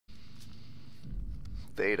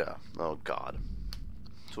Theta. Oh god.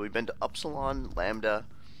 So we've been to Upsilon, Lambda,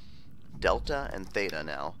 Delta, and Theta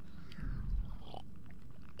now.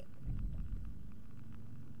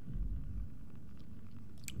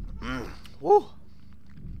 Woo!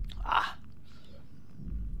 Ah!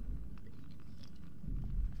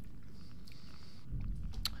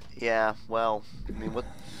 Yeah, well, I mean, what...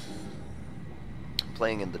 I'm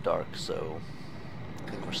playing in the dark, so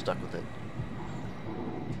I think we're stuck with it.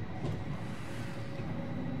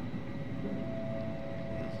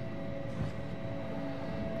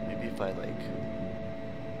 Maybe if I, like...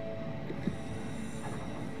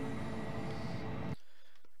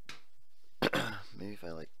 maybe if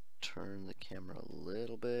I, like, turn the camera a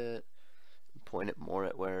little bit and point it more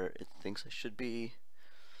at where it thinks I should be.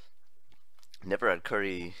 Never had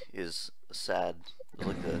curry is sad. It's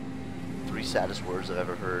like the 3 saddest words I've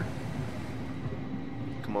ever heard.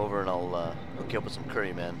 Come over and I'll hook you up with some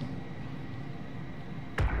curry, man.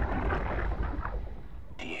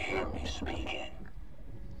 Do you hear me speaking?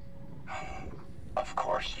 Of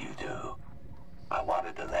course you do. I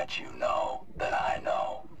wanted to let you know that I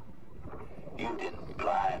know. You didn't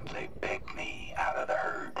blindly pick me out of the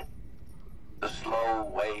herd. The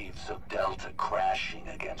slow waves of Delta crashing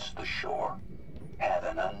against the shore have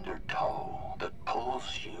an undertow that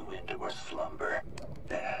pulls you into a slumber.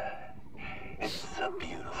 It's a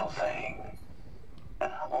beautiful thing.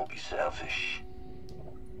 And I won't be selfish.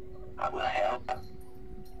 I will help.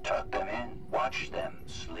 Tuck them in, watch them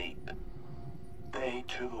sleep. They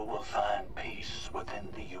too will find peace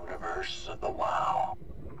within the universe of the WoW.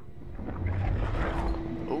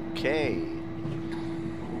 Okay.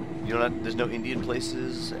 You don't. There's no Indian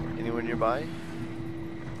places anywhere nearby.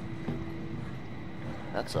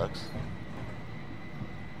 That sucks.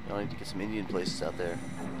 I need to get some Indian places out there.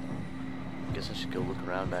 I guess I should go look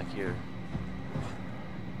around back here.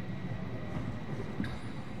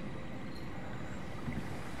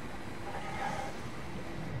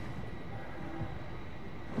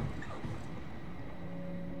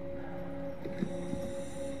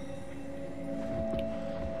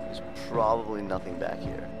 There's probably nothing back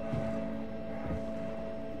here.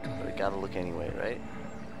 But I gotta look anyway, right?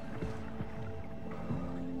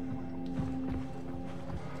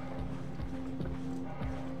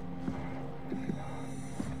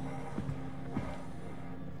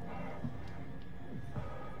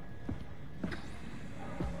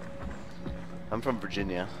 I'm from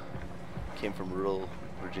Virginia. Came from rural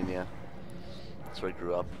Virginia. That's where I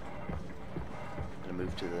grew up. I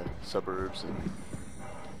moved to the suburbs and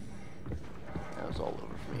that was all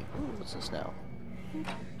over for me. Ooh, what's this now?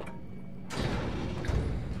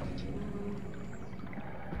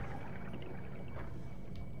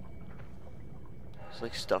 There's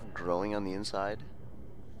like stuff growing on the inside.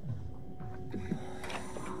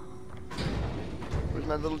 Where's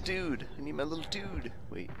my little dude? I need my little dude.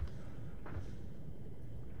 Wait.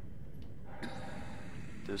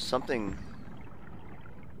 There's something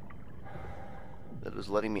that was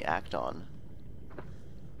letting me act on,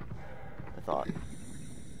 I thought.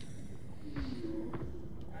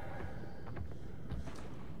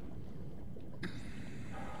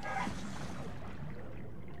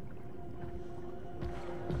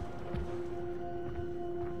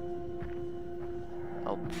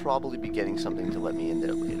 I'll probably be getting something to let me in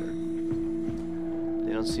there later.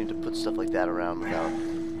 They don't seem to put stuff like that around without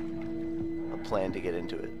plan to get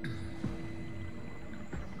into it.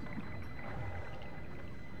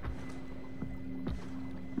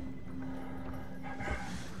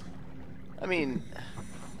 I mean,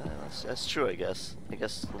 that's true, I guess. I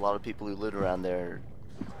guess a lot of people who lived around there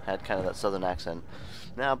had kind of that southern accent.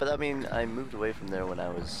 Now, but I mean, I moved away from there when I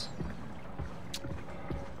was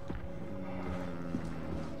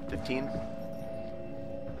 15.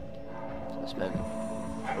 So I spent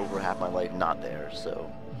over half my life not there, so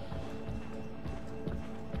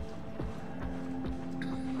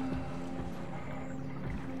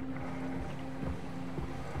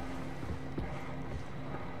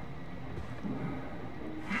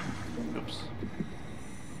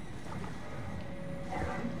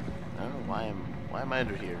why am I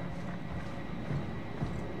under here?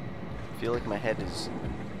 I feel like my head is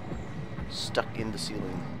stuck in the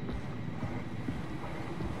ceiling.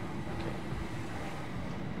 Okay.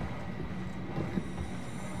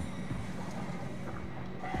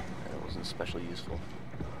 That wasn't especially useful.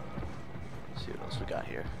 Let's see what else we got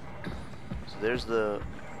here. So there's the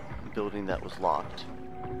building that was locked.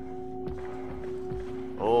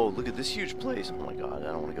 Oh, look at this huge place. Oh my god,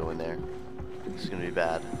 I don't want to go in there. This is gonna be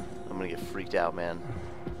bad. I'm gonna get freaked out, man.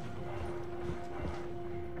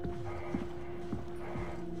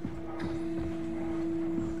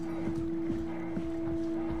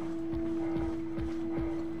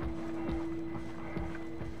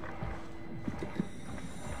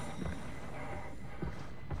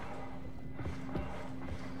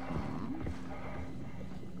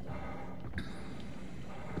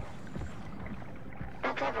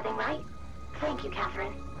 That's everything, right? Thank you,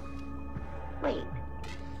 Catherine. Wait.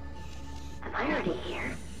 Am I already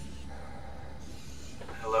here?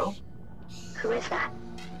 Hello? Who is that?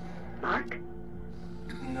 Mark?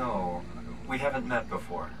 No, we haven't met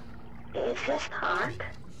before. Is this the Ark?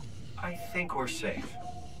 I think we're safe.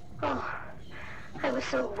 Oh, I was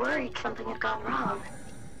so worried something had gone wrong.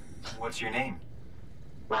 What's your name?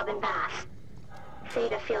 Robin Bass.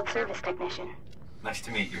 Theta Field Service Technician. Nice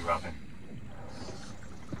to meet you, Robin.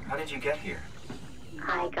 How did you get here?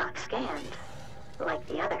 I got scanned, like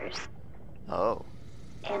the others. Oh.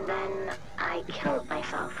 And then I killed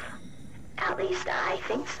myself. At least I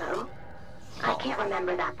think so. I can't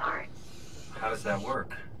remember that part. How does that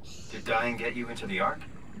work? Did dying get you into the Ark?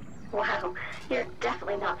 Wow, you're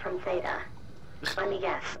definitely not from Theta. Let me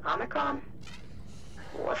guess, Omicron?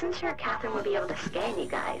 Wasn't sure Catherine would be able to scan you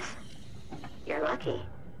guys. You're lucky.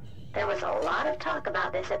 There was a lot of talk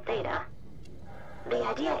about this at Theta. The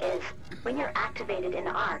idea is, when you're activated in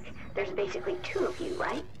the Ark, there's basically two of you,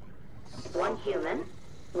 right? One human,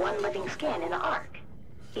 one living scan in the Ark.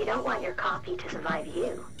 You don't want your copy to survive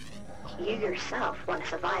you. You yourself want to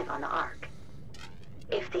survive on the Ark.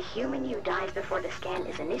 If the human you dies before the scan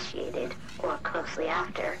is initiated, or closely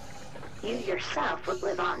after, you yourself would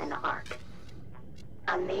live on in the Ark.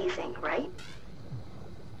 Amazing, right?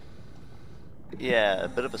 Yeah, a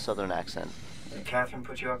bit of a southern accent. Did Catherine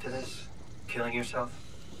put you up to this? Killing yourself?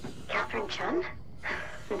 Catherine Chun?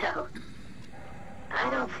 No. I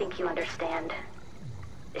don't think you understand.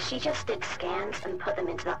 She just did scans and put them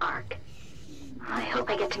into the Ark. I hope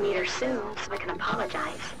I get to meet her soon so I can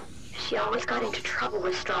apologize. She always got into trouble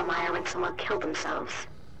with Strohmeyer when someone killed themselves.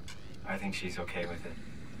 I think she's okay with it.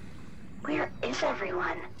 Where is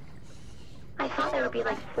everyone? I thought there would be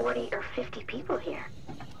like 40 or 50 people here.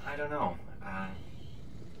 I don't know.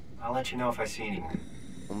 I'll let you know if I see anyone.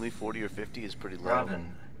 Only 40 or 50 is pretty low.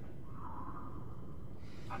 Robin,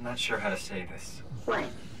 I'm not sure how to say this. What?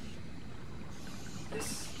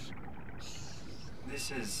 This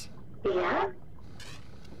is Yeah?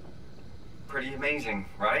 pretty amazing,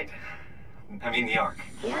 right? I mean, the Ark.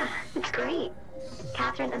 Yeah, it's great.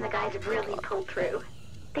 Catherine and the guys have really pulled through.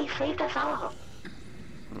 They saved us all.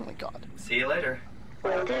 Oh my god. See you later.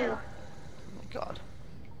 Will do. Oh my god.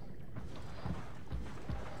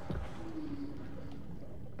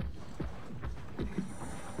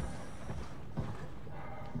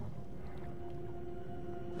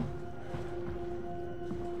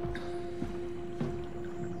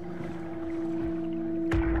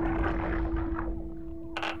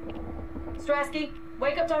 Strasky,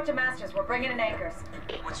 wake up Dr. Masters. We're bringing in anchors.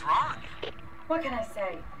 What's wrong? What can I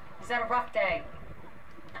say? He's had a rough day.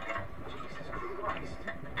 Jesus Christ.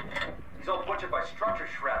 He's all butchered by structure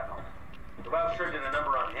shrapnel. The lab sure did a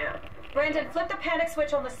number on him. Brandon, flip the panic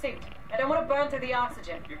switch on the suit. I don't want to burn through the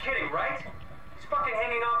oxygen. You're kidding, right? He's fucking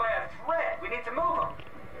hanging on by a thread. We need to move him.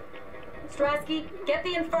 Strasky, get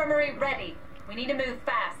the infirmary ready. We need to move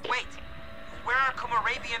fast. Wait. Where are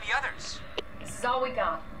Komorabi and the others? This is all we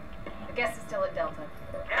got. I guess it's still at Delta.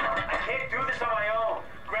 Emma, I can't do this on my own.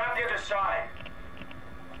 Grab the other side.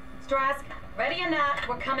 Strask, ready or not,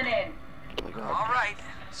 we're coming in. Oh my god. All right.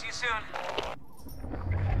 See you soon.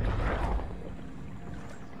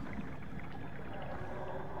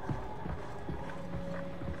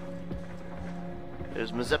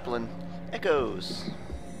 There's my Zeppelin. Echoes.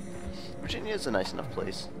 Virginia is a nice enough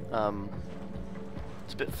place.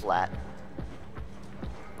 It's a bit flat.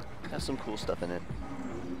 Has some cool stuff in it.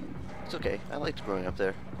 It's okay. I liked growing up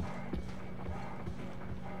there.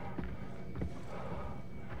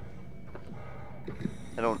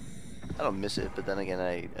 I don't miss it, but then again,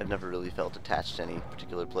 I've never really felt attached to any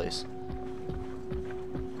particular place.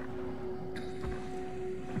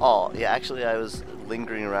 Oh, yeah, actually I was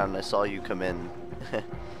lingering around and I saw you come in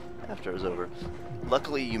after it was over.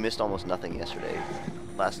 Luckily, you missed almost nothing yesterday.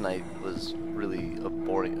 Last night was really a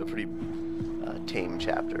pretty tame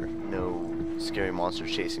chapter. No scary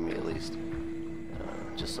monsters chasing me, at least.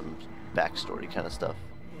 Just some backstory kind of stuff.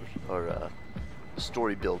 Or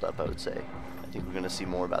story build-up, I would say. I think we're going to see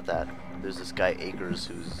more about that. There's this guy, Akers,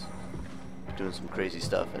 who's doing some crazy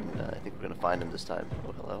stuff, and I think we're going to find him this time.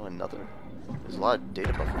 Oh, hello, another. There's a lot of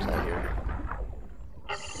data buffers out here.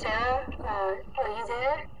 Sarah, are you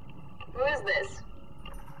there? Who is this?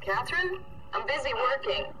 Catherine? I'm busy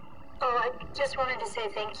working. Oh, I just wanted to say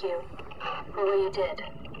thank you for what you did.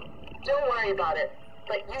 Don't worry about it,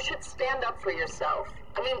 but you should stand up for yourself.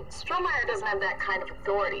 I mean, Strohmeyer doesn't have that kind of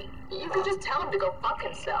authority. You could just tell him to go fuck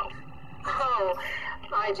himself. Oh,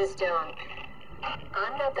 I just don't.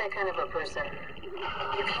 I'm not that kind of a person.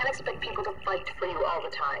 You can't expect people to fight for you all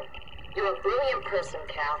the time. You're a brilliant person,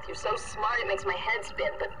 Kath. You're so smart it makes my head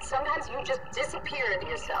spin, but sometimes you just disappear into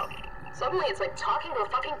yourself. Suddenly it's like talking to a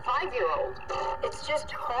fucking 5-year-old. It's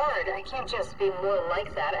just hard. I can't just be more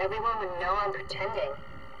like that. Everyone would know I'm pretending.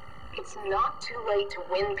 It's not too late to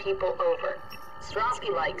win people over.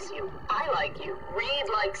 Strasky likes you. I like you. Reed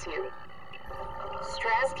likes you.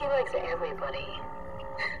 Strasky likes everybody.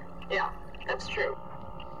 Yeah, that's true.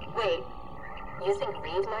 Wait, you think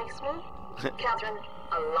Reed likes me? Catherine,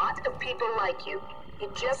 a lot of people like you.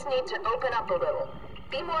 You just need to open up a little.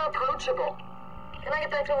 Be more approachable. Can I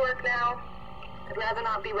get back to work now? I'd rather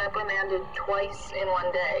not be reprimanded twice in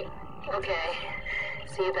one day. Okay,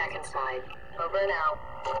 see you back inside. Over and out.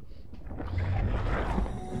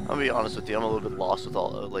 I'm gonna be honest with you, I'm a little bit lost with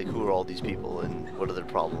all, like, who are all these people and what are their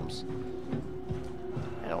problems?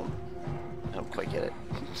 I don't quite get it.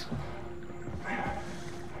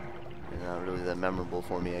 They're not really that memorable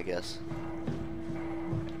for me, I guess.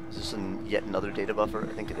 Is this yet another data buffer?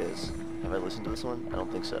 I think it is. Have I listened to this one? I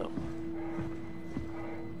don't think so.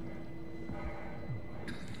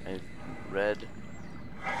 I read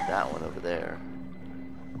that one over there.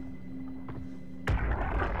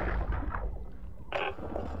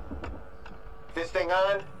 This thing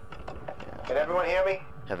on? Yeah. Can everyone hear me?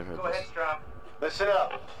 Haven't heard Go this. ahead, Strom. Listen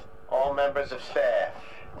up, all members of staff.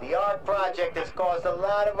 The art project has caused a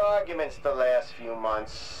lot of arguments the last few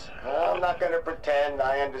months. I'm not going to pretend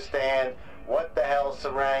I understand what the hell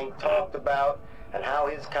Sarang talked about and how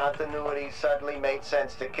his continuity suddenly made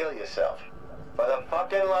sense to kill yourself. For the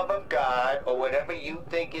fucking love of God, or whatever you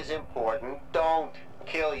think is important, don't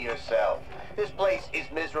kill yourself. This place is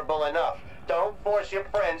miserable enough. Don't force your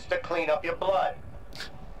friends to clean up your blood.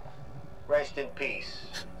 Rest in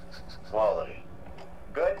peace, all of you.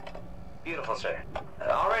 Good? Beautiful, sir.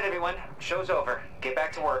 All right, everyone. Show's over. Get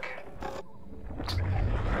back to work.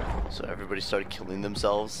 So everybody started killing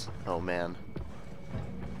themselves? Oh man.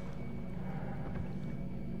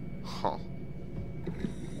 Huh.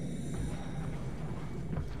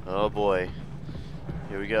 Oh boy.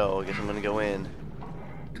 Here we go. I guess I'm gonna go in.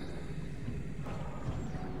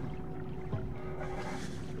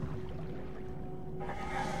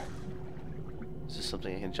 Is this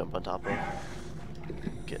something I can jump on top of?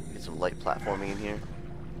 Get some light platforming in here.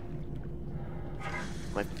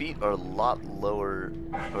 My feet are a lot lower,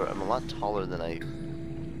 or I'm a lot taller than I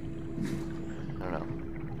don't know.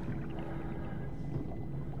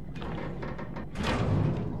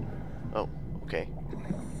 Oh, okay.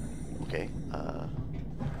 Okay,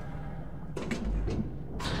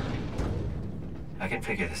 I can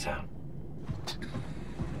figure this out.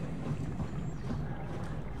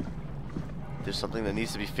 There's something that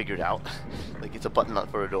needs to be figured out. Like it's a button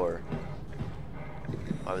for a door.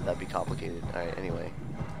 Why would that be complicated? Alright, anyway.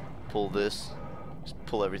 Pull this. Just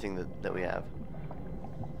pull everything that we have.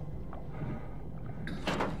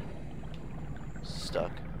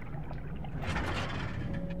 Stuck.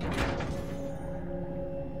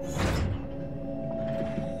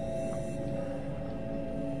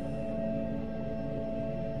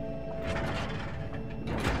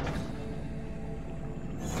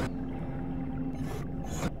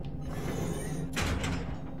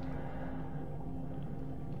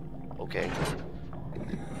 Okay.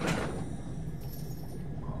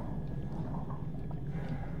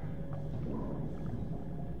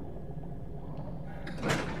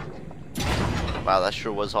 Wow, that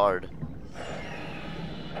sure was hard.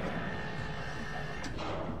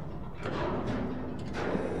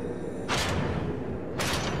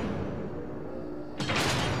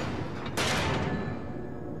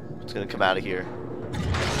 It's gonna come out of here.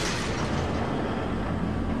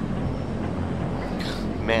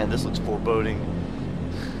 Man, this looks foreboding.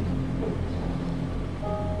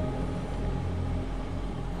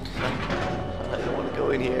 I don't want to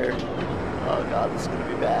go in here. Oh god, this is gonna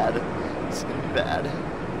be bad. This is gonna be bad.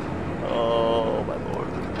 Oh my lord,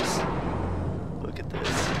 look at this. Look at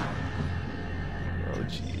this. Oh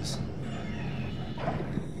jeez.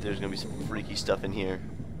 There's gonna be some freaky stuff in here.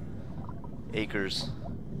 Acres.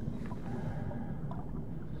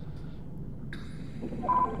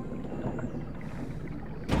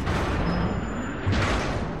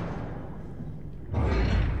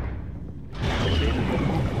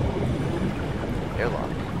 Airlock.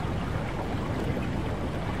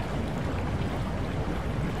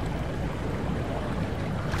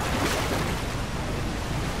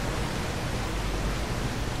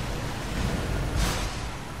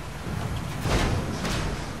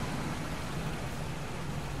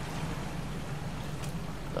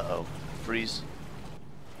 Uh-oh. Freeze.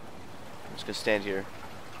 I'm just gonna stand here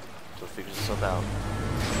until it figures itself out.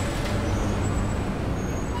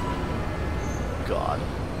 God.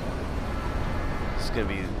 gonna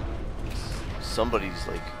be somebody's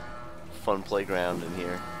like fun playground in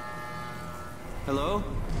here. Hello?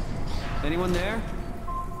 Anyone there?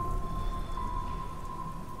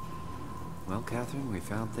 Well, Catherine, we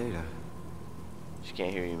found Theta. She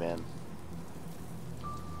can't hear you, man.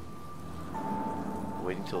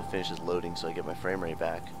 Waiting till it finishes loading so I get my frame rate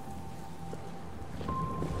back.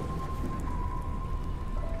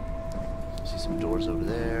 See some doors over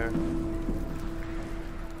there.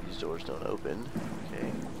 These doors don't open.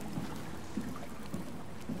 Okay.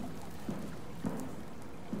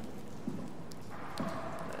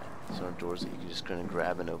 These aren't doors that you can just kind of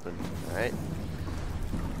grab and open. Alright.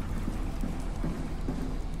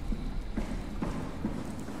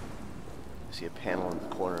 I see a panel in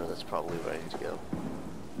the corner that's probably ready to go.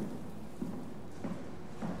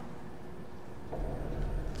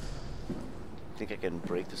 Think I can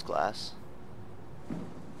break this glass?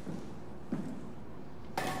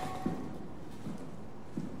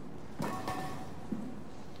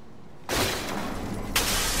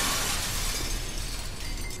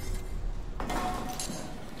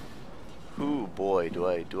 Ooh boy,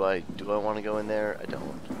 do I want to go in there? I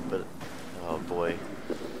don't. But oh boy.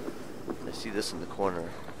 I see this in the corner.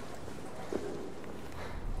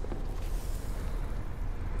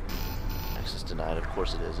 Access denied, of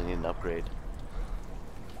course it is. I need an upgrade.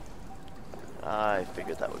 I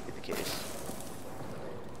figured that would be the case.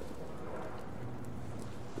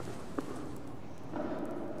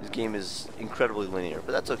 This game is incredibly linear,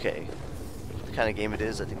 but that's okay. The kind of game it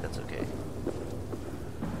is, I think that's okay.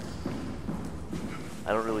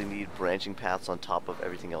 I don't really need branching paths on top of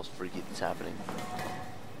everything else freaky that's happening.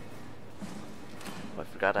 Oh, I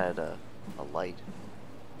forgot I had a light.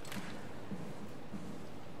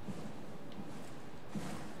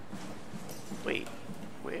 Wait,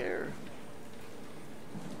 where?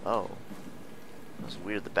 Oh. That's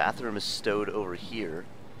weird. The bathroom is stowed over here,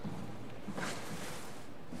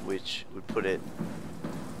 which would put it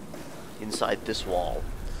inside this wall.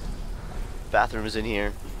 Bathroom is in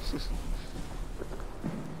here.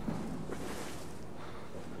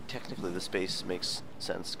 Technically the space makes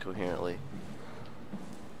sense coherently,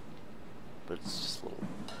 but it's just a little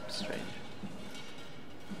strange.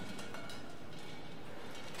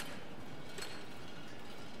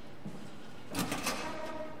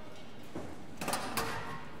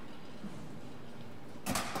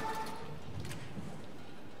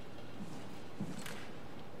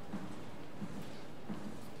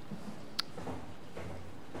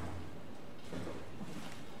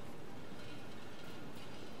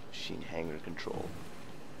 Machine hanger control.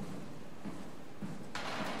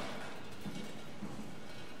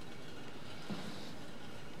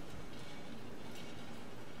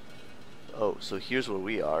 Oh, so here's where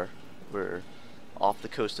we are. We're off the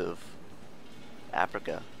coast of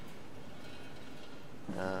Africa.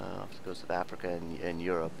 Off the coast of Africa and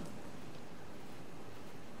Europe.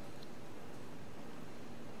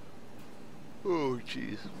 Oh,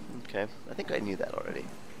 jeez. Okay, I think I knew that already.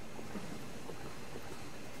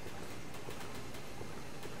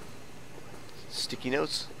 Sticky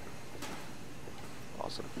notes?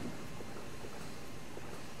 Awesome.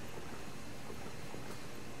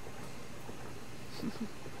 I'm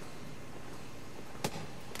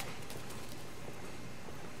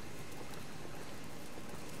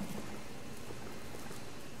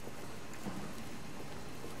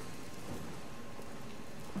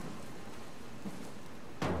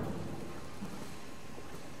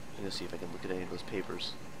gonna see if I can look at any of those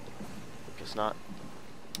papers. Guess not.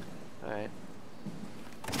 Alright.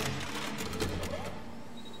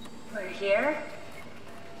 We're here?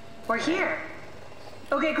 We're here!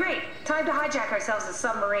 Okay, great. Time to hijack ourselves a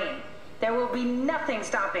submarine. There will be nothing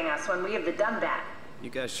stopping us when we have done that. You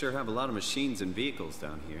guys sure have a lot of machines and vehicles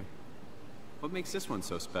down here. What makes this one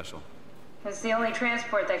so special? It's the only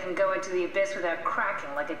transport that can go into the abyss without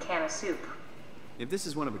cracking like a can of soup. If this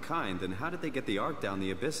is one of a kind, then how did they get the Ark down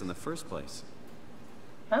the abyss in the first place?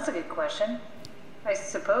 That's a good question. I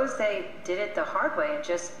suppose they did it the hard way and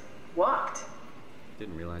just walked.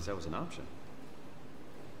 Didn't realize that was an option.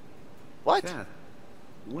 What? Kath,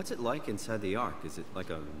 what's it like inside the Ark? Is it like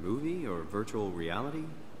a movie or virtual reality?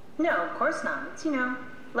 No, of course not. It's, you know,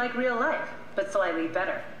 like real life, but slightly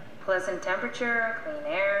better. Pleasant temperature, clean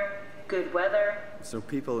air, good weather. So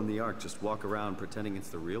people in the Ark just walk around pretending it's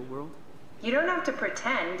the real world? You don't have to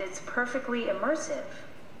pretend, it's perfectly immersive.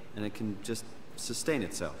 And it can just sustain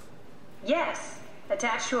itself? Yes.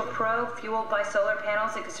 Attached to a probe fueled by solar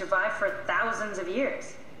panels, it could survive for thousands of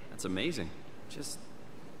years. That's amazing. Just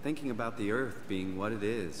thinking about the Earth being what it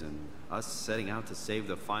is and us setting out to save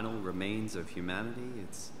the final remains of humanity,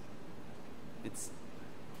 it's...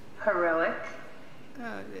 Heroic.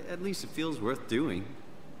 At least it feels worth doing.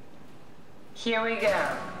 Here we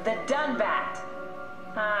go. The Dunbat.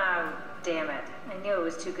 Oh, damn it. I knew it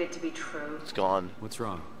was too good to be true. It's gone. What's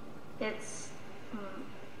wrong? It's...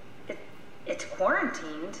 It's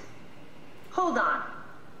quarantined. Hold on.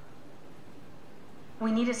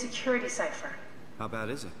 We need a security cipher. How bad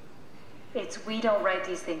is it? It's we don't write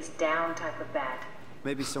these things down type of bad.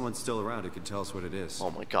 Maybe someone's still around who can tell us what it is. Oh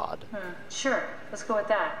my god. Sure, let's go with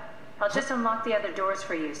that. I'll just unlock the other doors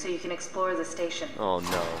for you so you can explore the station. Oh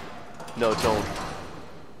no. No, don't.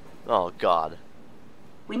 Oh god.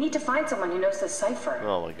 We need to find someone who knows the cipher.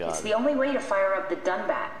 Oh my god. It's the only way to fire up the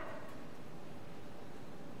Dunbat.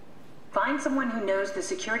 Find someone who knows the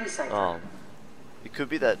security cipher. Oh. It could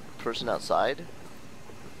be that person outside.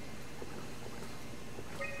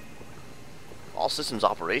 All systems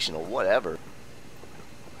operational, whatever.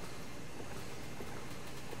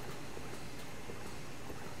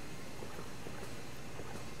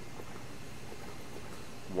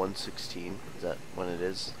 $116, is that when it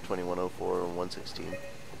is? 2104 or 116.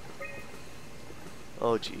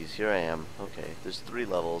 Oh geez, here I am. Okay, there's 3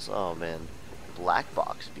 levels. Oh man. Black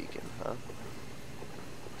box beacon, huh?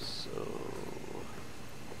 So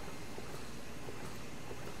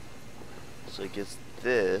I guess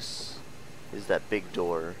this is that big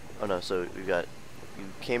door. Oh no, so we got, you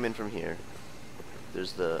came in from here.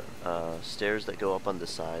 There's the stairs that go up on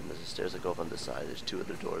this side, and there's the stairs that go up on this side. There's 2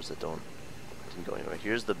 other doors that didn't go anywhere.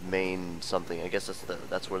 Here's the main something. I guess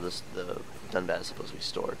that's where the Dunbat is supposed to be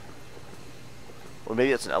stored. Or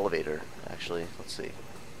maybe it's an elevator, actually. Let's see.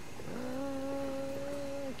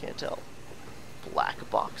 I can't tell. Black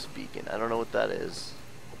box beacon. I don't know what that is.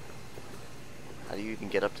 How do you even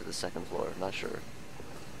get up to the 2nd floor? I'm not sure.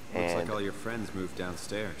 Looks like all your friends moved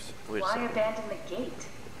downstairs. Why abandon the gate?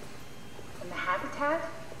 And the habitat?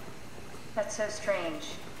 That's so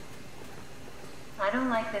strange. I don't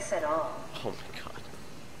like this at all. Oh my god.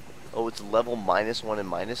 Oh, it's level -1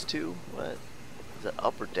 and -2? What? Is that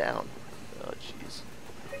up or down? Oh, jeez.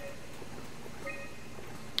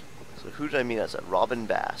 So who did I meet as that? Robin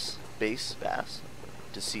Bass. Bass?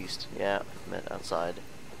 Deceased. Yeah, met outside.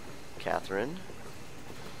 Catherine.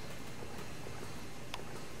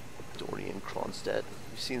 Dorian Kronstedt.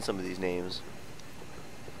 We've seen some of these names.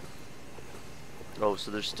 Oh, so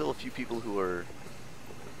there's still a few people who are...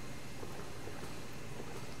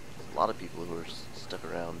 A lot of people who are stuck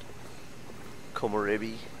around.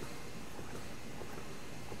 Komorebi.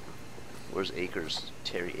 Where's Akers?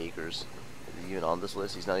 Terry Akers. Is he even on this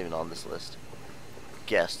list? He's not even on this list.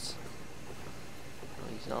 Guests. Oh,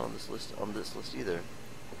 he's not on this list either.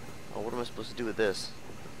 Oh, what am I supposed to do with this?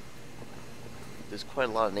 There's quite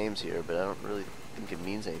a lot of names here, but I don't really think it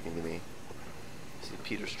means anything to me. See,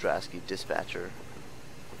 Peter Strasky, dispatcher.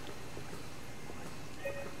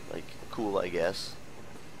 Like, cool, I guess.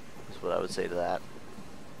 Is what I would say to that.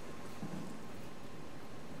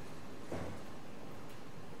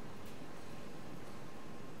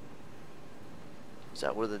 Is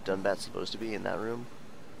that where the Dunbat's supposed to be, in that room?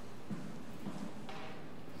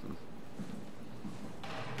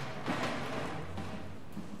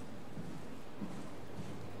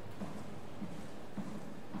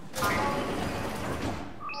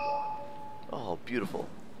 Oh, beautiful.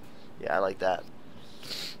 Yeah, I like that.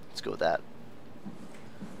 Let's go with that.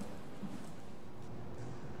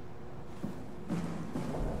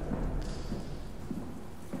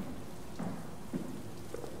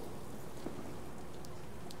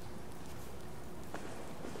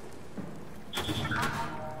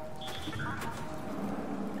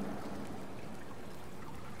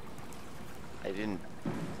 I didn't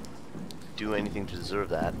do anything to deserve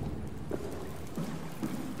that.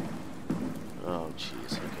 Oh,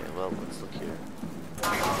 jeez. Okay, well, let's look here.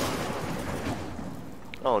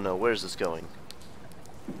 Oh no, where's this going?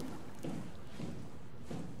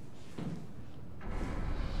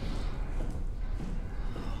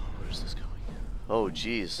 Where's this going? Oh,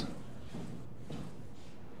 jeez.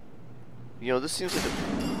 You know, this seems like a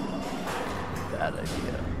bad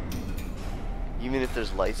idea. Even if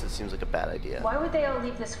there's lights, it seems like a bad idea. Why would they all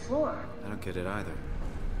leave this floor? I don't get it either.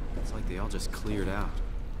 It's like they all just cleared out.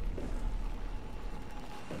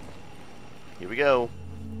 Here we go.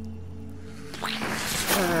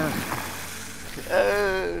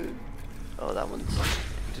 Oh, that one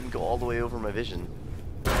didn't go all the way over my vision.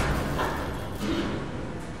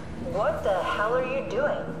 What the hell are you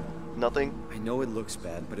doing? Nothing. I know it looks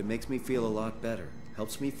bad, but it makes me feel a lot better.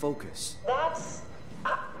 Helps me focus. That's...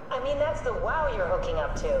 I mean, that's the wow you're hooking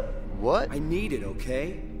up to. What? I need it,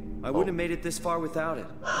 okay? I wouldn't have made it this far without it.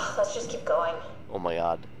 Let's just keep going. Oh my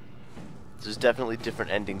god. There's definitely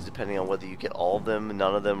different endings depending on whether you get all of them,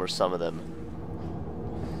 none of them, or some of them.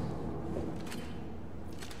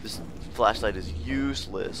 This flashlight is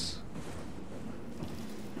useless.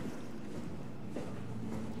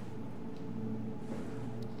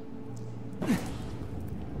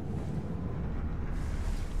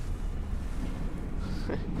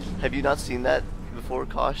 Have you not seen that before,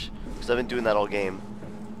 Kosh? Because I've been doing that all game.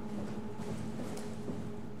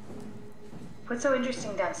 What's so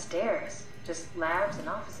interesting downstairs? Just labs and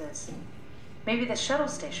offices. Maybe the shuttle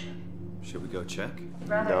station. Should we go check?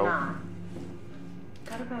 Rather No. not.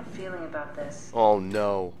 Got a bad feeling about this. Oh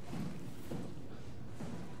no.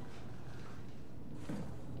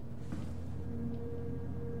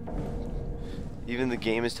 Even the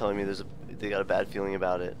game is telling me they got a bad feeling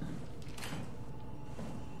about it.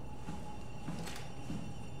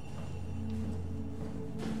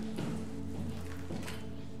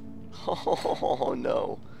 Oh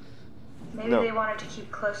no. Maybe No. they wanted to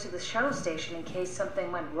keep close to the shuttle station in case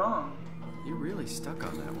something went wrong. You're really stuck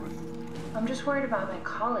on that one. I'm just worried about my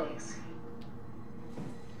colleagues.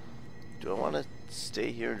 Do I want to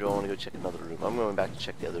stay here or do I want to go check another room? I'm going back to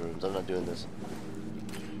check the other rooms. I'm not doing this.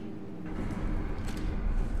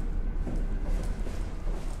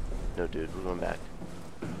 No, dude, we're going back.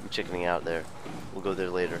 I'm chickening out there. We'll go there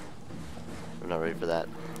later. I'm not ready for that.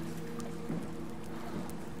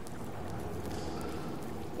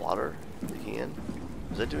 Water leaking in.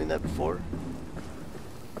 Was I doing that before?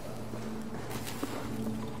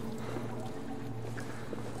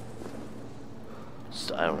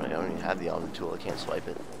 I don't know. I don't even have the auto tool. I can't swipe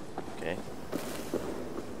it. Okay.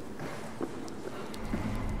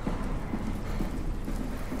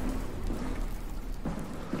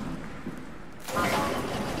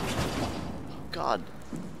 God,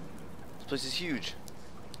 this place is huge.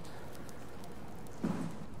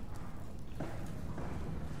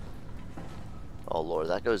 Oh Lord,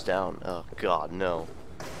 that goes down. Oh God, no.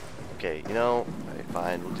 Okay, you know, alright,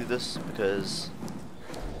 fine. We'll do this because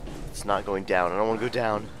it's not going down. I don't want to go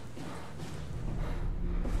down.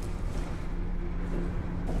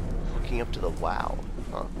 Hooking up to the wow.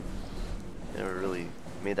 Huh. Never really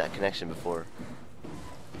made that connection before.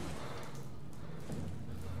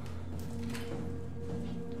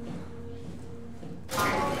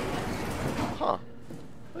 Huh.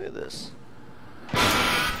 Look at this.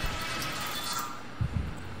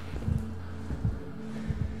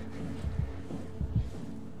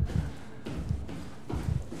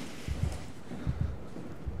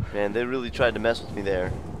 Man, they really tried to mess with me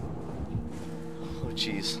there. Oh,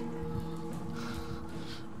 jeez.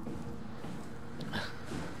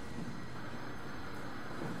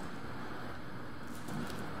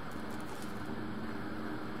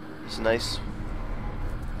 It's a nice,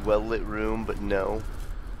 well-lit room, but no.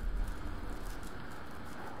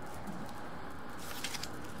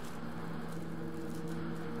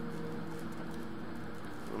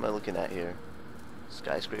 What am I looking at here?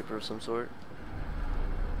 Skyscraper of some sort?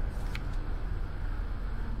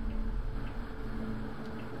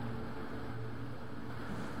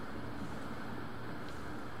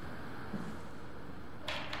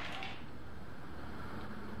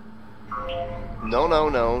 No, no,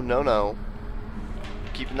 no, no, no.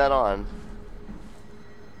 Keeping that on.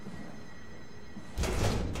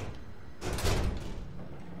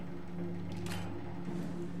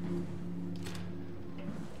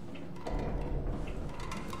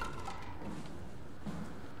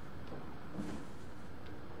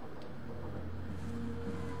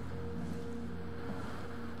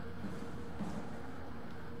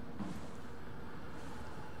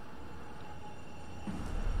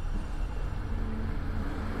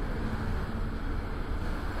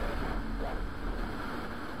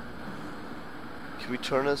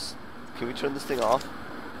 Can we turn this thing off?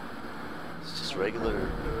 It's just regular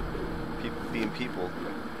people being people.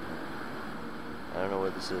 I don't know where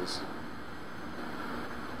this is.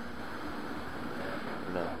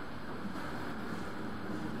 No.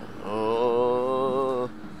 Oh.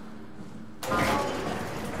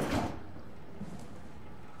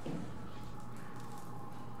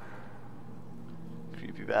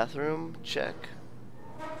 Creepy bathroom, check.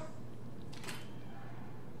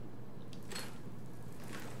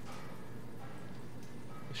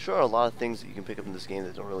 Sure are a lot of things that you can pick up in this game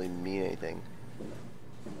that don't really mean anything.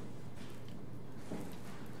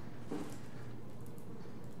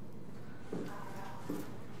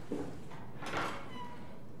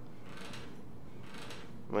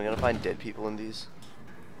 Am I gonna find dead people in these?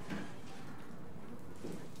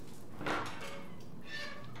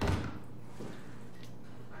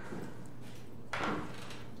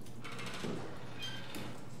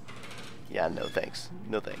 Yeah, no thanks.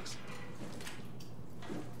 No thanks.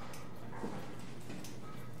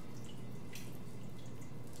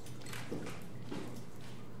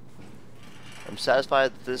 I'm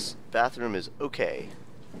satisfied that this bathroom is okay.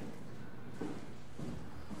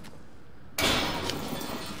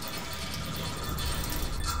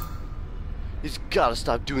 He's gotta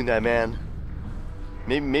stop doing that, man.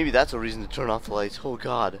 Maybe that's a reason to turn off the lights. Oh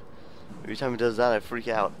god. Every time he does that, I freak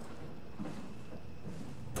out.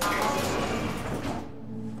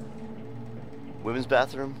 Women's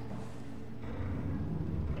bathroom?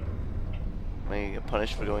 Am I gonna get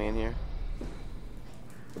punished for going in here?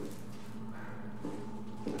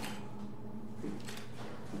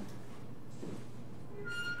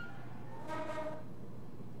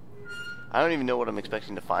 I don't even know what I'm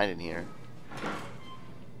expecting to find in here.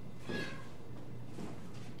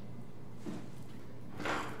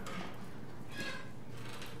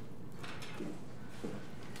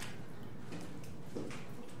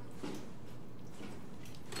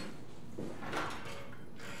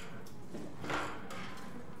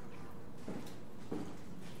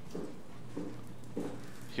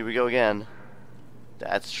 Here we go again.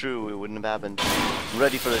 That's true, it wouldn't have happened. I'm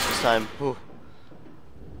ready for this time. Whew.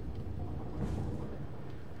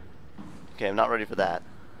 Okay, I'm not ready for that.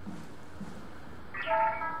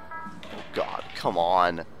 Oh god, come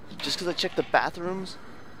on. Just because I checked the bathrooms?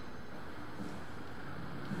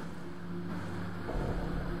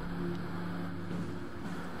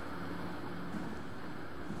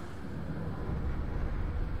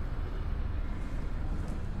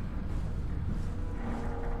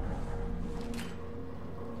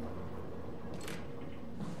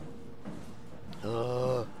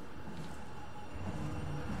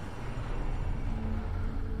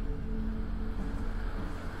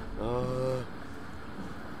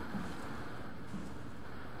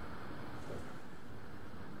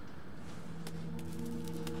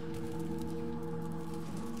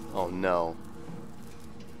 Oh no.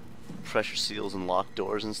 Pressure seals and locked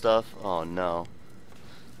doors and stuff? Oh no.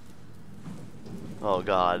 Oh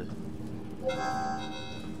god.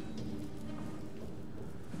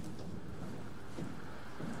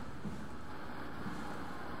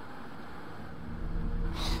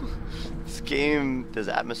 This game does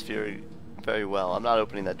atmosphere very well. I'm not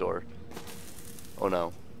opening that door. Oh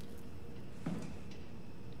no.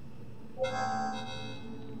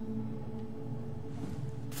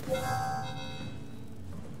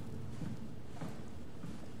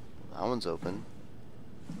 That one's open.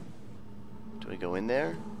 Do I go in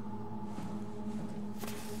there?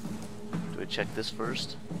 Do I check this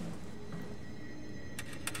first?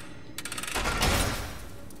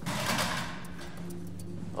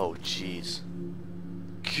 Oh jeez.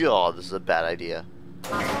 God, this is a bad idea.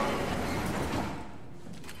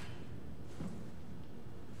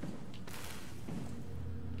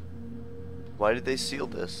 Why did they seal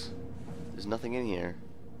this? There's nothing in here.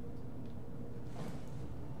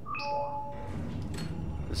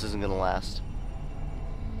 This isn't gonna last.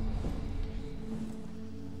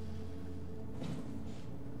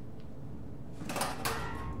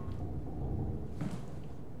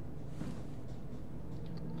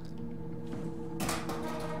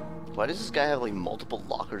 Why does this guy have like multiple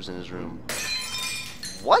lockers in his room?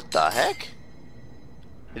 What the heck?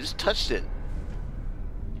 I just touched it.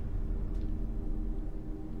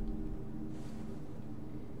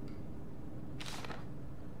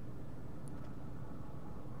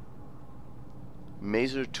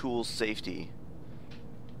 Maser tool safety.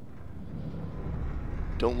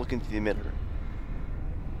 Don't look into the emitter.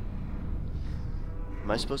 Am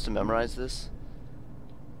I supposed to memorize this?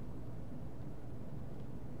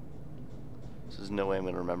 There's no way I'm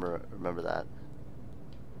gonna remember that.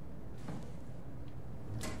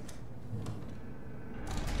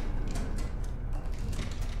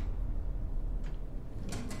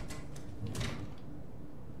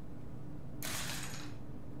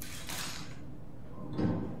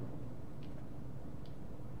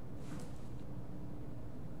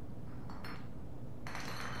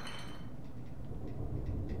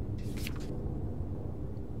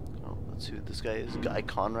 Oh, let's see who this guy is. Guy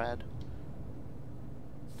Conrad.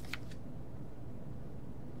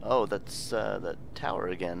 Oh, that's that tower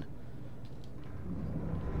again.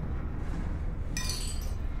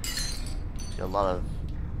 Got a lot of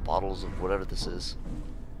bottles of whatever this is.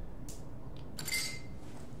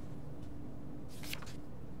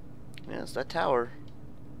 Yeah, it's that tower.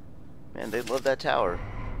 Man, they love that tower.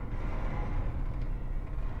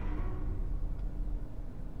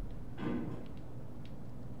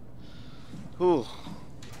 Whew.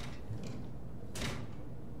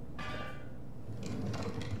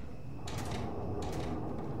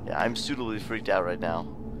 Yeah, I'm suitably freaked out right now.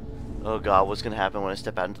 Oh god, what's gonna happen when I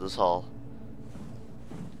step out into this hall?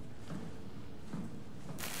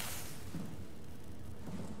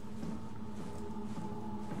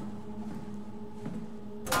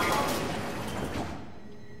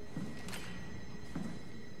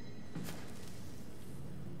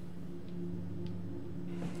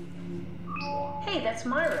 Hey, that's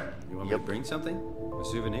my room. You want me to bring something? A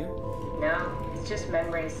souvenir? No, it's just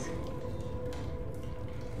memories.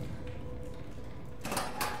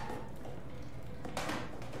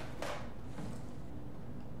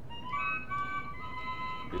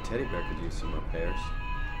 Your teddy bear could use some repairs.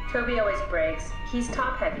 Toby always breaks. He's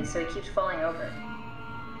top heavy, so he keeps falling over.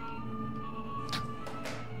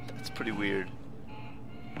 That's pretty weird.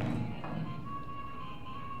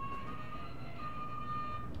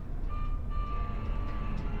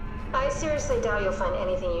 I seriously doubt you'll find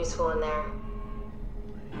anything useful in there.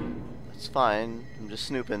 That's fine. I'm just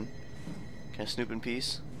snooping. Can I snoop in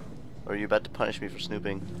peace? Or are you about to punish me for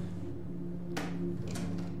snooping?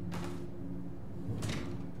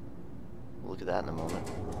 We'll look at that in a moment.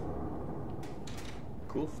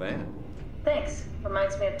 Cool fan. Thanks.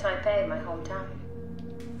 Reminds me of Taipei, my hometown.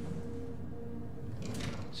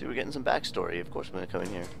 See, we're getting some backstory. Of course I'm gonna come in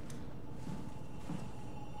here.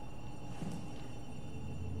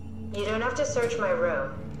 You don't have to search my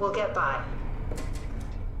room. We'll get by.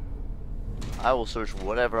 I will search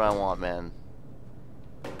whatever I want, man.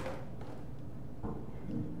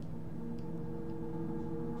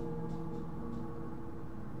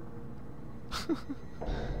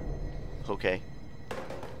 Okay.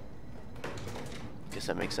 Guess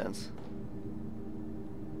that makes sense.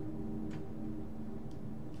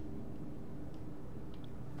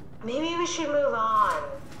 Maybe we should move on.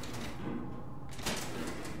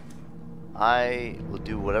 I will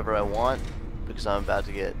do whatever I want because I'm about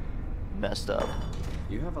to get messed up.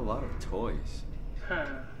 You have a lot of toys. Uh.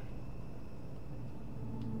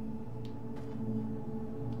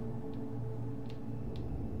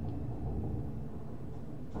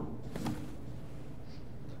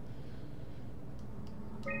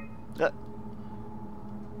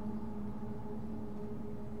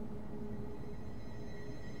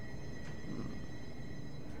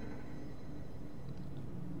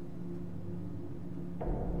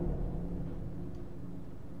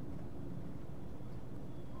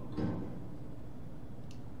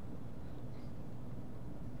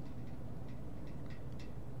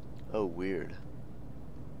 Oh, weird.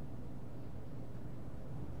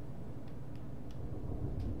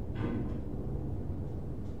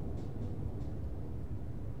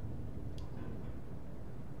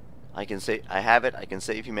 I can say I have it. I can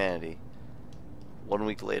save humanity. 1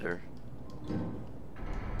 week later.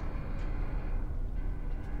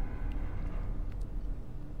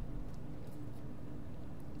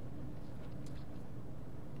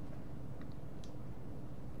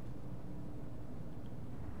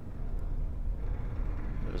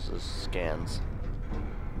 There's those scans.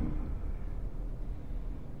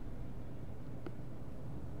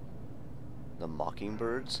 The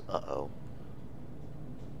mockingbirds? Uh-oh.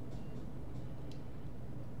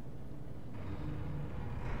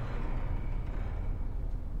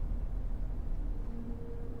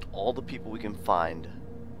 All the people we can find.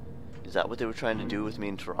 Is that what they were trying to do with me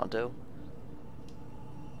in Toronto?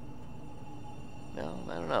 No,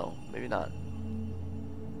 I don't know. Maybe not.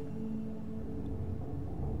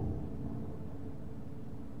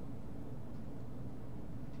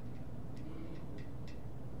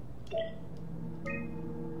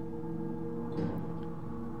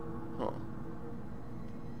 Huh.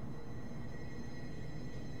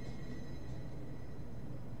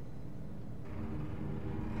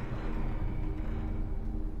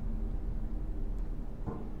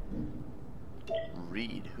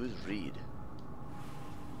 Reed? Who's Reed?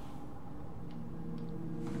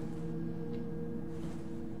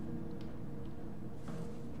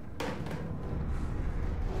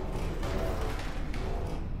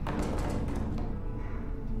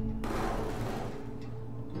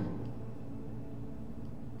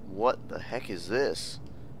 What the heck is this?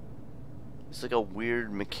 It's like a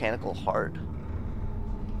weird mechanical heart.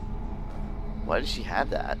 Why does she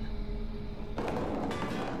have that?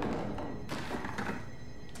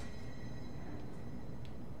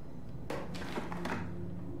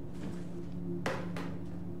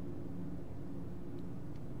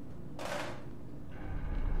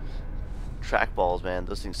 Trackballs, man,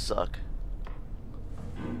 those things suck.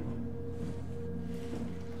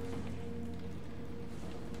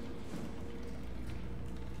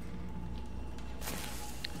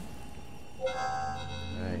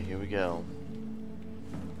 Alright, here we go.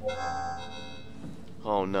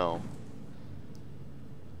 Oh no.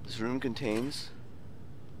 This room contains...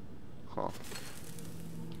 Huh.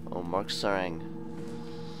 Oh, Mark Sarang.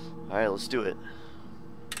 Alright, let's do it.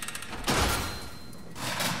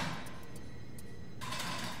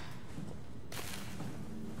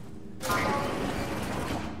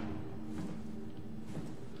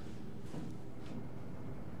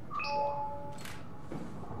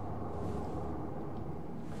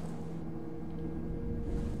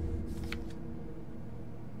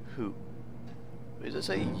 Who? Does it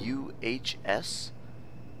say UHS?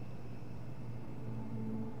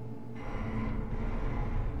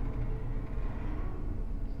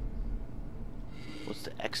 What's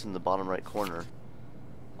the X in the bottom right corner?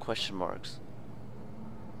 Question marks.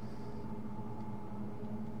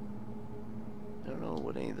 I don't know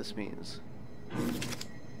what any of this means.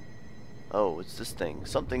 Oh, it's this thing.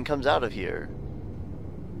 Something comes out of here.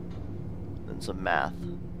 Then some math.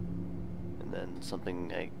 And then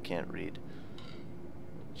something I can't read.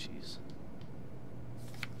 Jeez.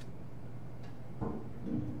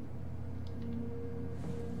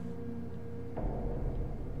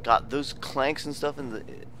 God, those clanks and stuff in the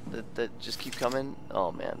that just keep coming.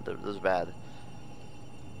 Oh man, those are bad.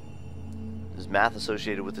 There's math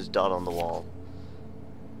associated with this dot on the wall.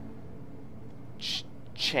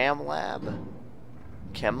 Cham lab?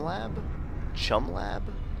 Chem lab? Chum lab?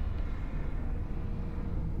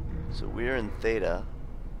 So we're in theta.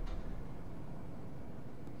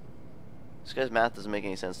 This guy's math doesn't make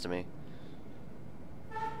any sense to me.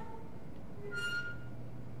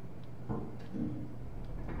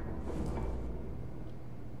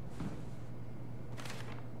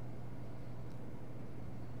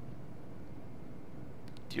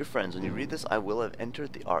 Dear friends, when you read this, I will have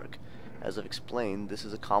entered the Ark. As I've explained, this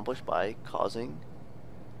is accomplished by causing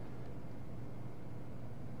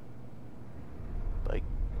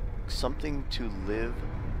something to live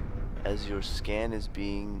as your scan is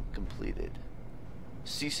being completed.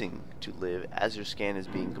 Ceasing to live as your scan is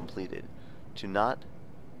being completed. To not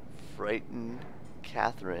frighten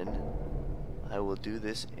Catherine, I will do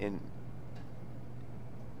this in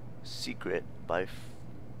secret by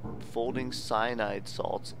folding cyanide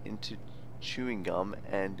salts into chewing gum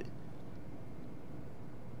and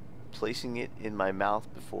placing it in my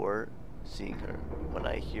mouth before seeing her. When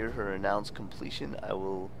I hear her announce completion, I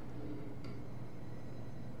will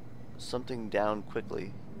something down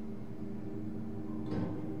quickly.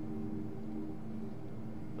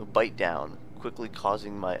 Bite down, quickly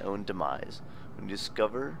causing my own demise. When you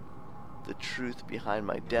discover the truth behind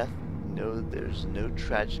my death, know there's no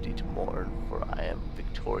tragedy to mourn, for I am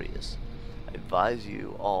victorious. I advise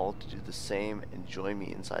you all to do the same and join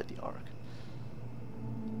me inside the Ark.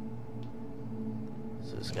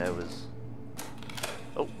 So this guy was...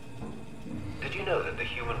 Oh. Did you know that the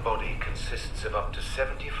human body consists of up to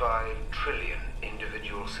 75 trillion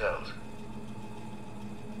individual cells?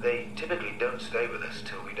 They typically don't stay with us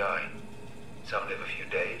till we die. Some live a few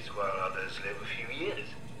days, while others live a few years.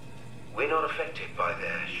 We're not affected by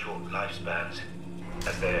their short lifespans,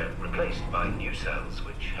 as they're replaced by new cells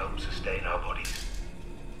which help sustain our bodies.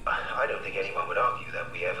 I don't think anyone would argue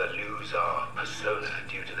that we ever lose our persona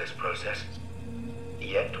due to this process.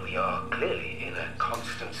 Yet we are clearly in a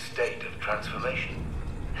constant state of transformation.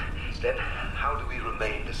 Then how do we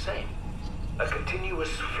remain the same? A continuous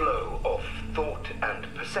flow of thought and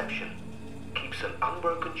perception keeps an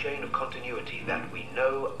unbroken chain of continuity that we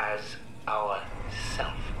know as our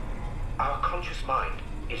self. Our conscious mind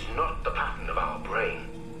is not the pattern of our brain,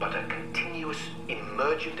 but a continuous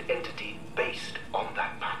emergent entity based on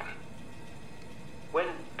that pattern. When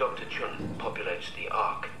Dr. Chun populates the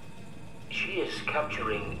Ark, she is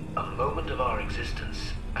capturing a moment of our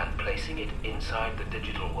existence and placing it inside the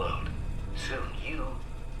digital world. Soon you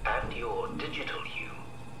and your digital you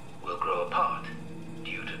will grow apart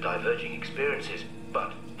due to diverging experiences,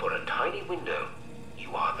 but for a tiny window,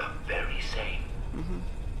 you are the very same.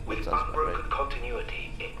 With unbroken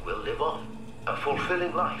continuity, it will live on. A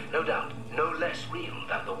fulfilling life, no doubt, no less real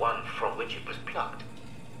than the one from which it was plucked.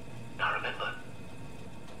 Now remember,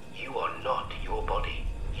 you are not your body.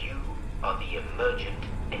 You are the emergent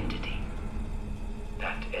entity.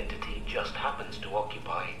 That entity just happens to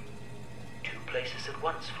occupy two places at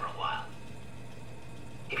once for a while.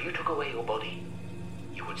 If you took away your body,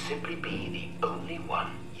 you would simply be the only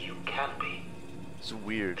one you can be. It's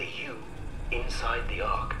weird. The you inside the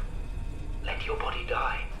Ark. Let your body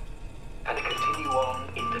die and continue on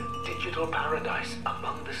in the digital paradise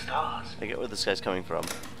among the stars. I get where this guy's coming from.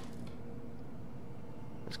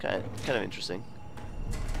 It's kind of interesting.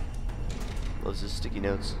 Loves his sticky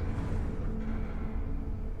notes.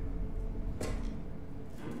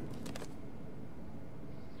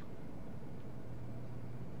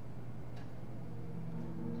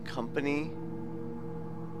 Company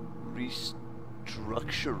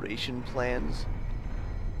restructuration plans.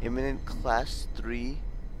 Imminent Class 3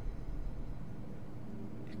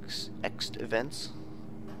 Ext events.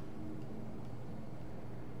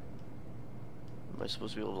 Am I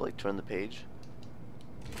supposed to be able to like turn the page?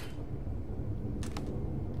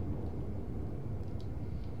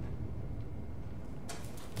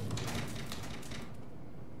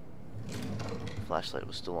 Flashlight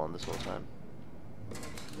was still on this whole time.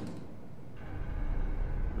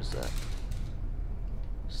 What is that?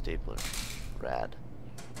 Stapler. Rad.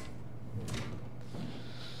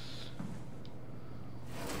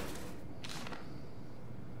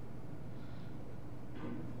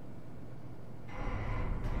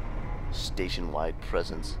 Station-wide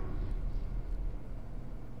presence.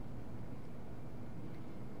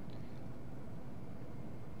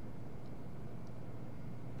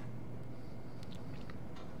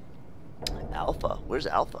 Alpha? Where's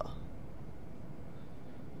Alpha?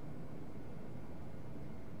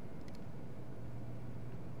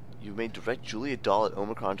 You made direct Julia Dahl at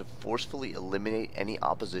Omicron to forcefully eliminate any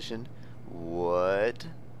opposition? What?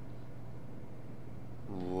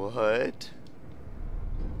 What?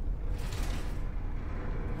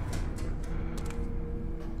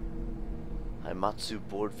 Haimatsu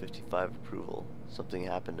Board 55 approval. Something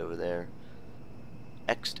happened over there.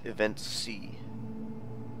 Ext Event C.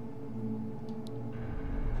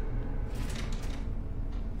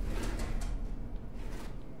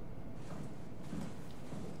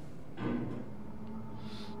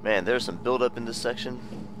 Man, there's some buildup in this section.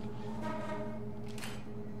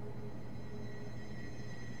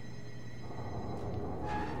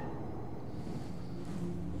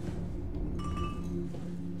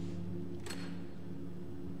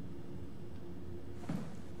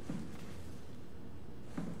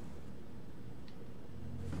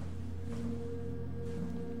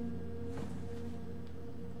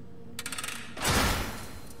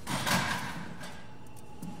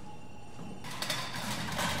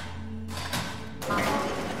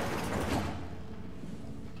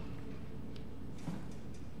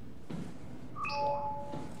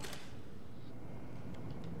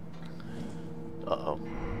 Uh-oh.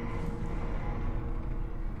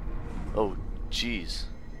 Oh, jeez.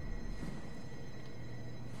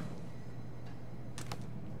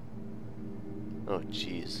 Oh,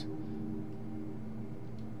 jeez.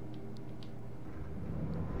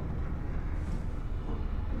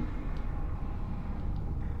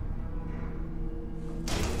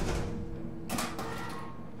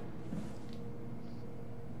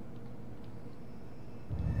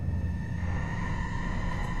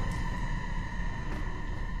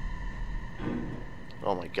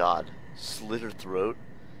 Oh my god. Slit her throat?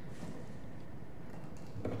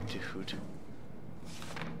 Dude.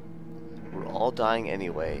 We're all dying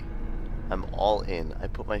anyway. I'm all in. I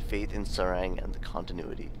put my faith in Sarang and the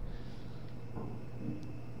continuity.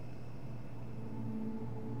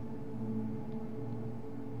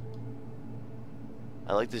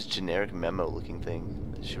 I like this generic memo looking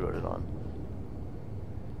thing that she wrote it on.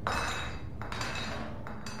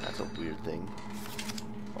 That's a weird thing.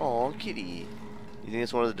 Aw, kitty. You think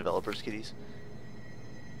it's one of the developers' kitties?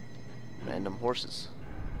 Random horses.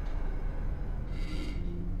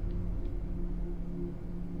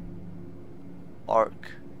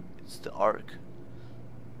 Ark. It's the Ark.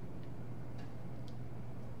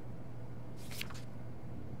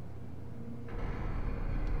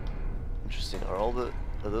 Interesting.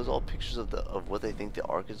 Are those all pictures of what they think the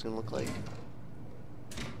Ark is gonna look like?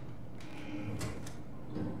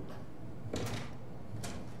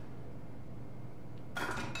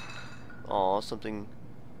 Aw, something.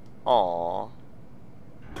 Aw.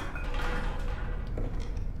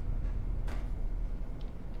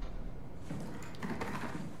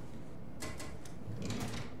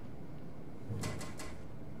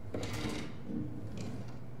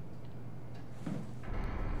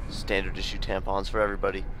 Standard issue tampons for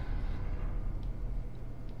everybody.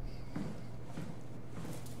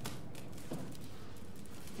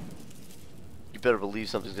 You better believe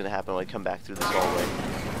something's gonna happen when I come back through this hallway.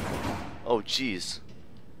 Oh, jeez.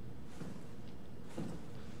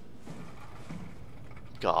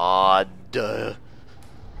 God.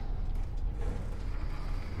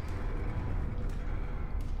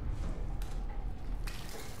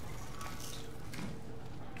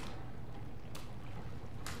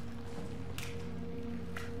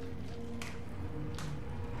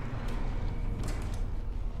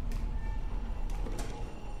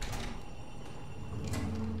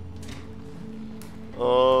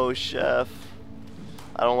 Oh, chef.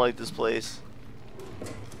 I don't like this place.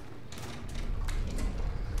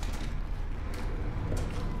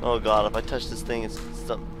 Oh god, if I touch this thing, it's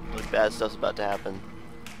like bad stuff's about to happen.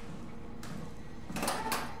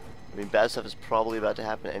 I mean, bad stuff is probably about to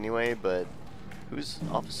happen anyway, but whose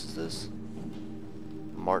office is this?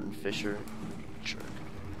 Martin Fisher. Jerk.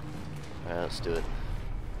 Alright, let's do it.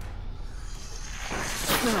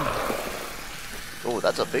 Oh,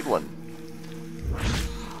 that's a big one.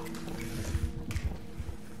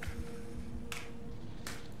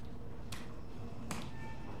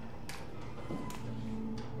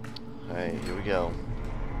 we go.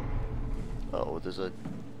 Oh, there's a...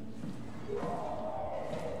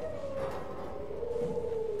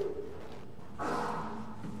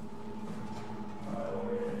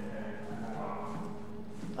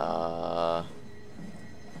 Oh,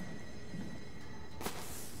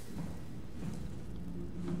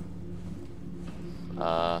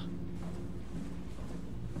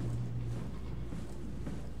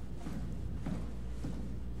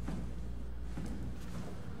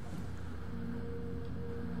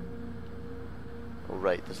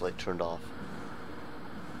 right, this light turned off.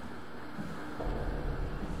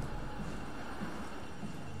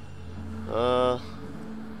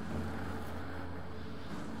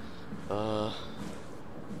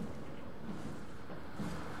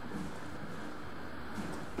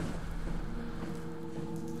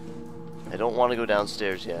 I don't want to go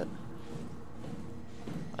downstairs yet.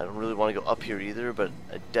 I don't really want to go up here either, but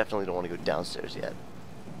I definitely don't want to go downstairs yet.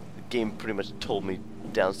 The game pretty much told me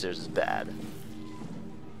downstairs is bad.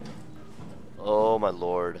 Oh my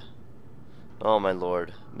lord. Oh my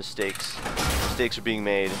lord. Mistakes. Mistakes are being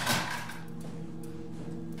made.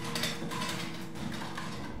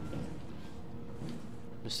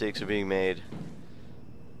 Mistakes are being made.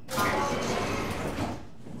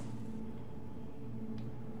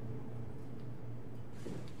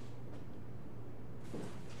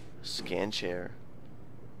 Scan chair.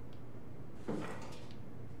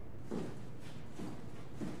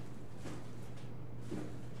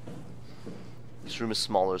 This room is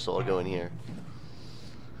smaller, so I'll go in here.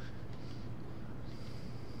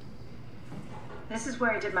 This is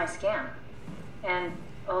where I did my scan. And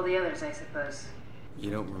all the others, I suppose. You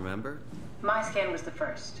don't remember? My scan was the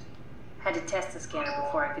first. Had to test the scanner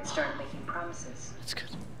before I could start making promises. That's good.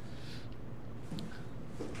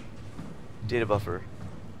 Data buffer.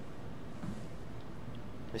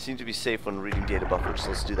 I seem to be safe when reading data buffers, so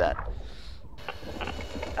let's do that.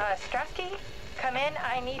 Strasky, come in.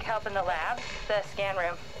 I need help in the lab, the scan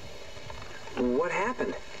room. What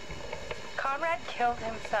happened? Conrad killed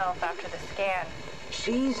himself after the scan.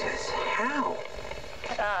 Jesus, how?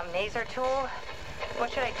 Maser tool.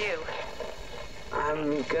 What should I do?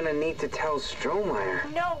 I'm gonna need to tell Strohmeyer.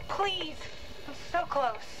 No, please. I'm so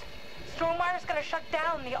close. Strohmeyer's gonna shut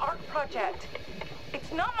down the art project.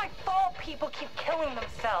 It's not my fault people keep killing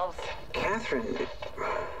themselves. Catherine,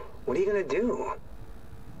 what are you gonna do?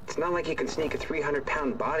 It's not like you can sneak a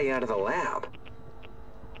 300-pound body out of the lab.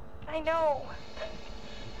 I know.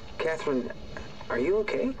 Catherine, are you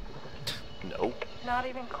okay? No. Not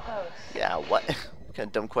even close. Yeah, what? What kind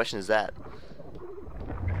of dumb question is that?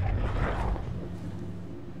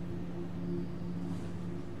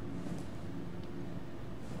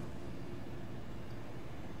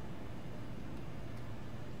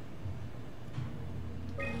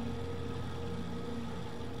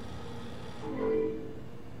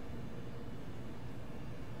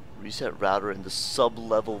 Reset router in the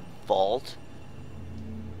sub-level vault?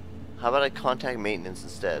 How about I contact maintenance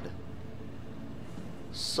instead?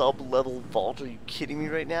 Sub-level vault? Are you kidding me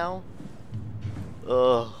right now?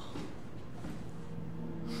 Ugh.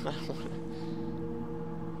 I don't wanna...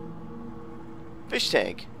 Fish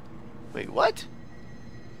tank. Wait, what?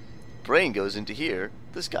 Brain goes into here.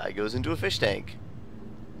 This guy goes into a fish tank.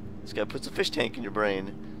 This guy puts a fish tank in your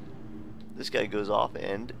brain. This guy goes off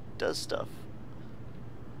and does stuff.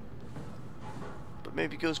 But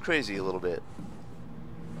maybe goes crazy a little bit.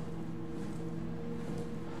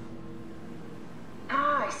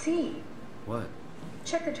 Ah, I see. What?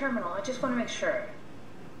 Check the terminal. I just want to make sure.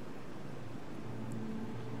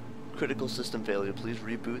 Critical system failure. Please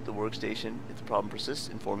reboot the workstation. If the problem persists,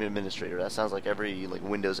 inform your administrator. That sounds like every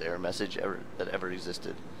Windows error message that ever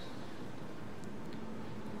existed.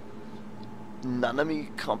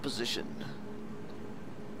 Nanami composition.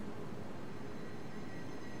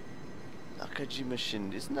 Nakajima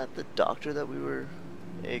Shin. Isn't that the doctor that we were...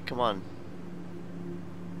 Hey, come on.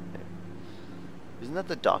 Isn't that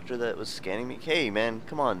the doctor that was scanning me? Hey, man,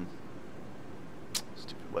 come on.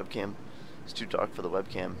 Stupid webcam. It's too dark for the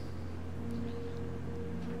webcam.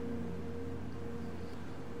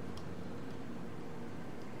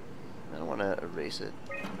 I don't want to erase it.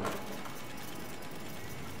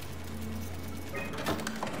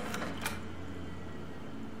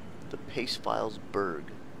 The Paste Files Berg.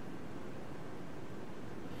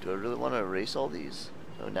 Do I really want to erase all these?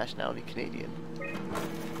 Oh, nationality Canadian.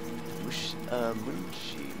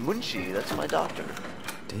 Munshi, that's my doctor.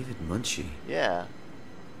 David Munshi? Yeah.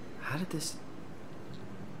 How did this...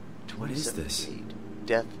 What is this?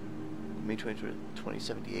 Death, May 23rd,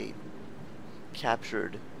 2078.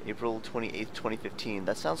 Captured, April 28th, 2015.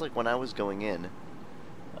 That sounds like when I was going in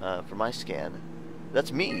for my scan.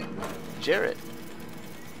 That's me, Jarrett.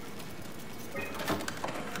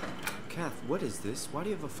 Kath, what is this? Why do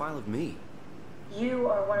you have a file of me? You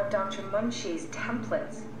are one of Dr. Munchie's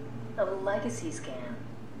templates. A legacy scan.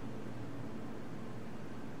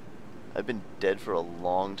 I've been dead for a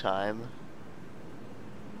long time.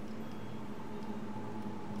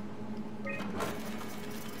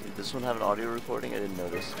 Did this one have an audio recording? I didn't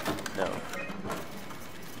notice. No.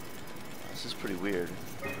 This is pretty weird.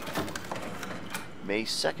 May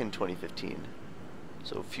 2nd, 2015.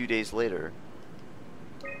 So a few days later.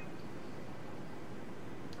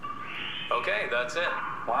 Okay, that's it.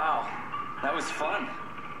 Wow, that was fun.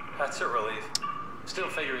 That's a relief. Still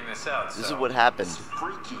figuring this out, This is what happened. It's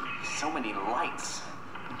freaky. So many lights.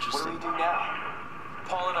 What do we Interesting. do now?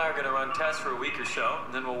 Paul and I are going to run tests for a week or so,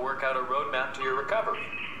 and then we'll work out a roadmap to your recovery.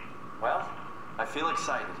 Well, I feel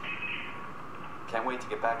excited. Can't wait to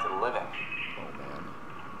get back to the living. Oh man.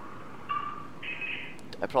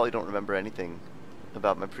 I probably don't remember anything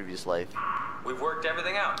about my previous life. We've worked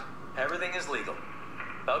everything out. Everything is legal.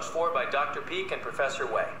 Vouched for by Dr. Peak and Professor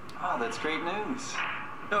Way. Oh, that's great news.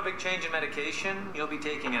 No big change in medication. You'll be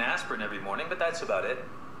taking an aspirin every morning, but that's about it.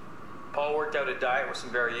 Paul worked out a diet with some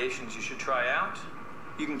variations you should try out.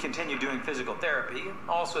 You can continue doing physical therapy.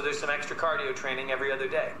 Also, there's some extra cardio training every other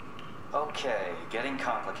day. Okay, getting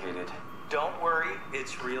complicated. Don't worry,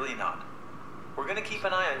 it's really not. We're going to keep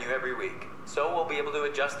an eye on you every week, so we'll be able to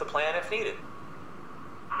adjust the plan if needed.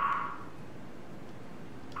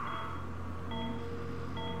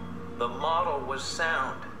 The model was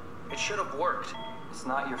sound. It should have worked. It's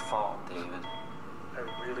not your fault, David.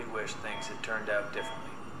 I really wish things had turned out differently.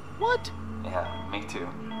 What? Yeah, me too.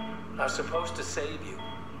 I was supposed to save you.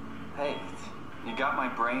 Hey, you got my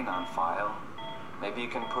brain on file. Maybe you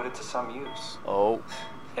can put it to some use. Oh.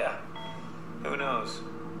 Yeah, who knows?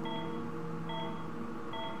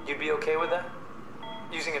 You'd be okay with that?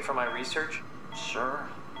 Using it for my research? Sure.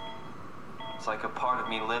 It's like a part of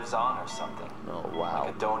me lives on or something. Oh, wow.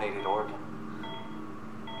 Like a donated organ.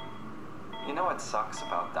 You know what sucks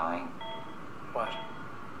about dying? What?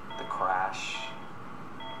 The crash.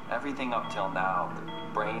 Everything up till now.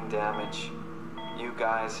 The brain damage. You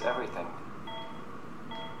guys, everything.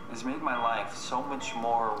 Has made my life so much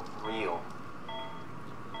more real.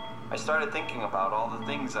 I started thinking about all the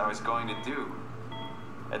things I was going to do.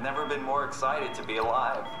 I'd never been more excited to be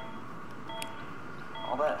alive.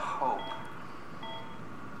 All that hope.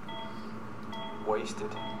 Wasted.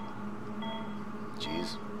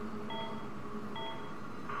 Jeez.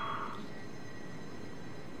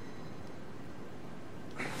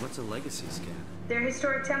 What's a legacy scan? They're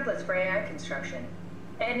historic templates for AI construction.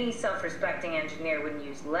 Any self-respecting engineer wouldn't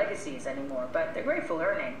use legacies anymore, but they're great for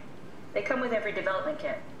learning. They come with every development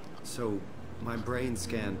kit. So, my brain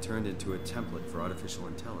scan turned into a template for artificial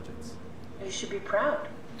intelligence. You should be proud.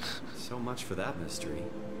 So much for that mystery.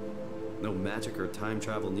 No magic or time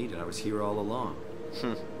travel needed. I was here all along.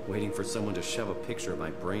 Waiting for someone to shove a picture of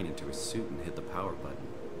my brain into a suit and hit the power button.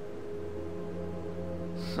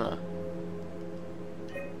 Huh.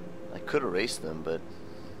 I could erase them, but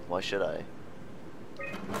why should I?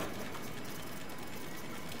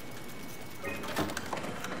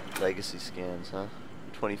 Legacy scans, huh?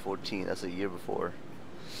 2014, that's a year before.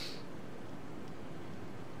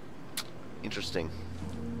 Interesting.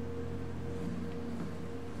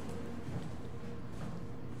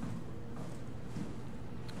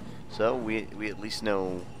 So we at least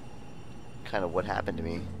know kind of what happened to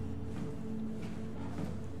me.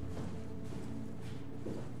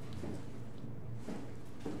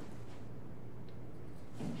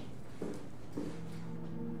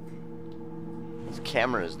 These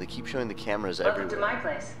cameras, they keep showing the cameras Welcome everywhere. to my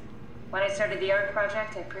place. When I started the art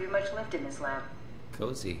project, I pretty much lived in this lab.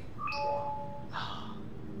 Cozy.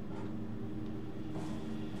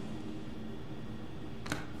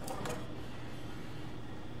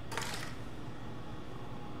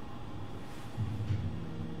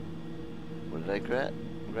 What did I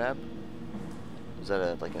grab? Was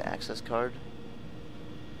that like an access card?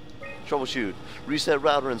 Troubleshoot. Reset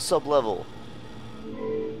router and sub-level.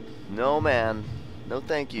 No, man. No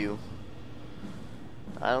thank you.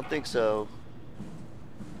 I don't think so.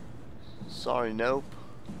 Sorry, nope.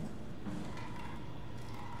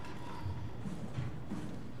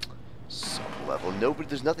 Sub-level. Nobody,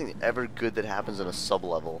 there's nothing ever good that happens in a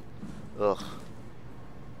sub-level. Ugh.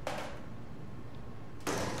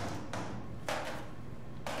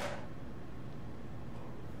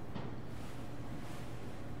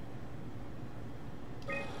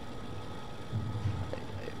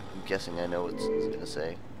 I'm guessing I know what it's gonna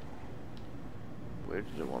say. Where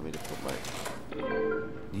did it want me to put my...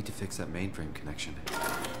 Need to fix that mainframe connection.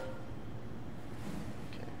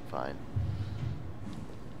 fine.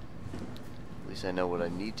 At least I know what I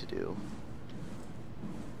need to do.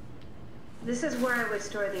 This is where I would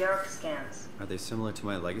store the ARC scans. Are they similar to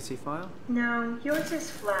my legacy file? No, yours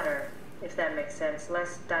is flatter, if that makes sense,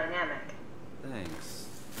 less dynamic. Thanks.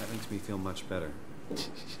 That makes me feel much better.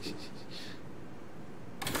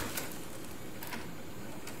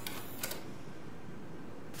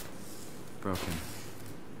 Broken.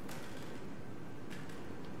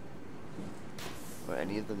 Are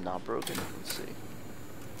any of them not broken? Let's see.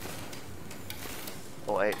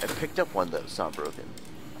 Oh, I picked up one that's not broken.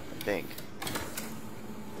 I think.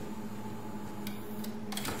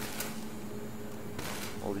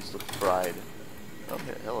 All these look fried.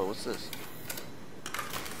 Okay, hello, what's this?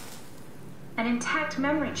 An intact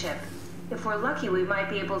memory chip. If we're lucky, we might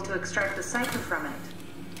be able to extract the cipher from it.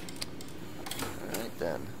 Alright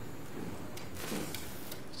then.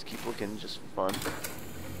 Let's keep looking, just for fun.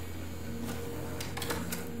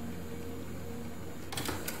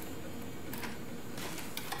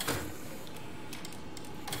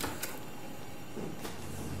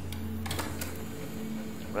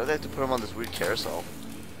 Why do they have to put them on this weird carousel?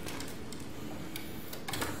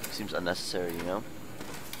 Seems unnecessary, you know?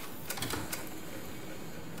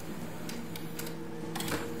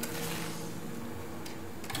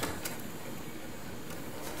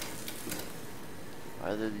 Why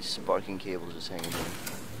are there these sparking cables just hanging there?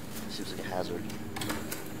 Seems like a hazard.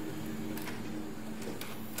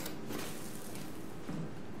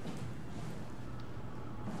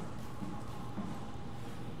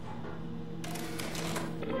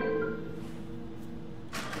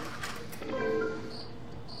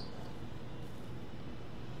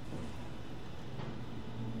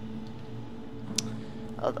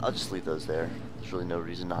 I'll just leave those there. There's really no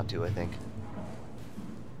reason not to, I think.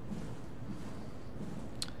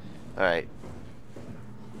 Alright.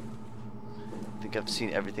 I think I've seen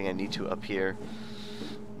everything I need to up here.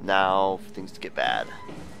 Now, for things to get bad.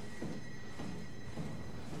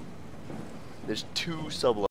 There's 2 sub